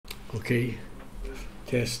Okay,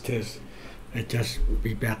 test. I just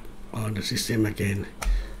be back on the system again.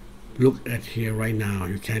 Look at here right now.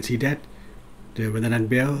 You can see that the Vanderland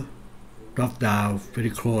belt drop down very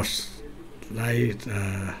close, like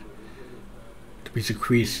to be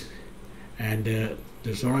squeezed, and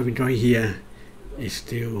the solar wind right here is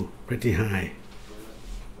still pretty high.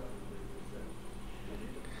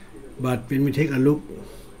 But when we take a look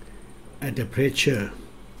at the pressure,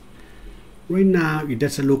 right now it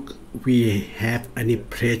doesn't look we have any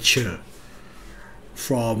pressure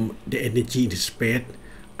from the energy in the space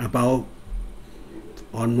about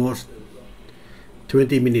almost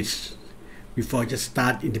 20 minutes before just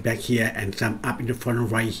start in the back here and some up in the front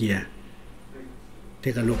right here.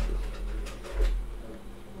 Take a look.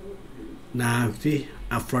 Now see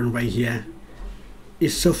up front right here.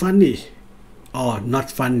 It's so funny or not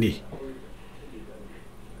funny.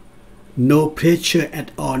 No pressure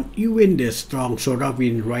at all, even the strong solar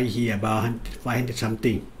wind right here about 500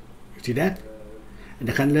 something. You see that? And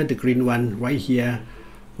the color, the green one right here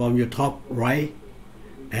from your top right,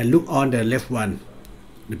 and look on the left one,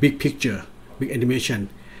 the big picture, big animation,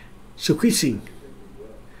 squeezing,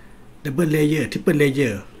 double layer, triple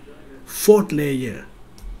layer, fourth layer,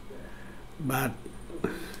 but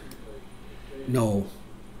no.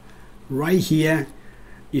 Right here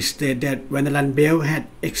is stated that Vanderland belt had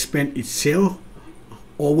expanded itself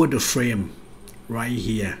over the frame right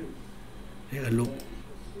here. Take a look.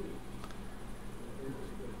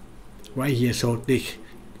 Right here so thick,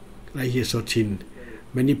 right here so thin.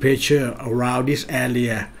 Many pressure around this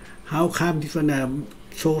area. How come this one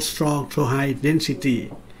so strong, so high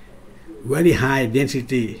density, very high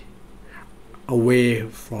density away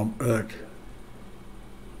from Earth?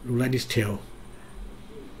 Look like this tail.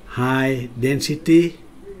 High density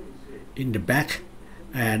in the back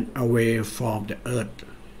and away from the Earth.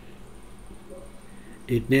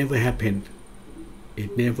 It never happened.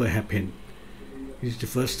 It never happened. This is the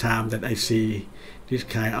first time that I see this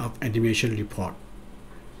kind of animation report.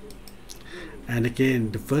 And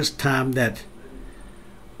again, the first time that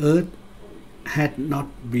Earth had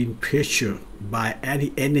not been pressured by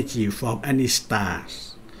any energy from any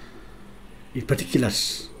stars, in particular.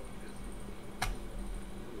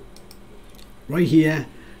 Right here,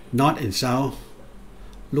 north and south,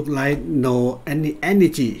 look like no any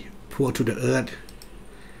energy pour to the Earth.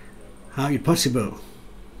 How is it possible?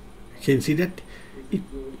 You can see that it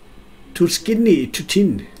too skinny, too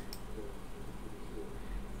thin.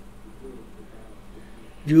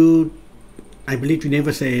 I believe you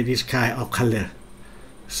never say this kind of color,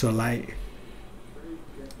 so light.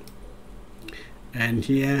 And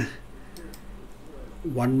here,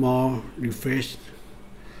 one more refresh.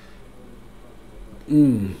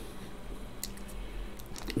 Earth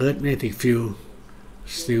magnetic field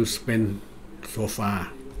still spent so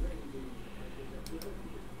far.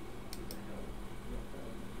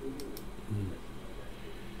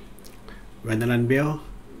 Vanderland belt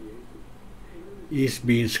is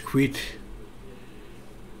being squeezed.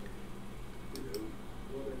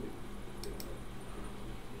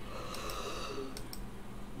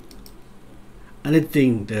 Another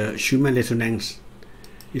thing, the Schumann resonance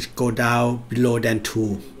is go down below than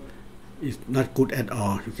 2. It's not good at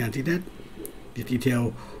all. You can see that the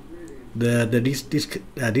detail.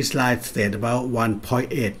 This slide said about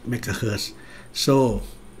 1.8 megahertz. So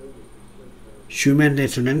Schumann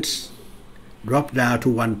resonance drop down to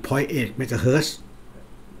 1.8 megahertz,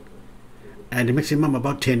 and the maximum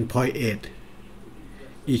about 10.8.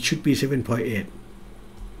 It should be 7.8.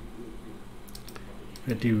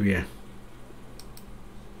 Pretty weird.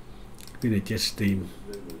 With a jet stream.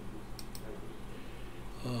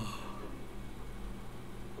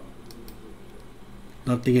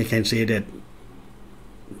 Nothing I can say that.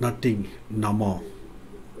 Nothing normal.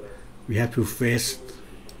 We have to face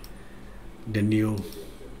the new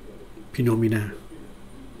phenomena.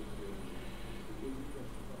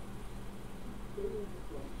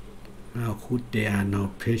 How could there are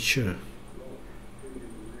no pressure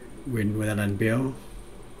when Vanderland belt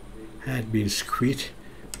had been squeezed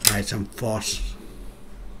by some force?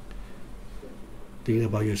 Think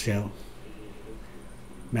about yourself.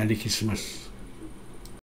 Merry Christmas.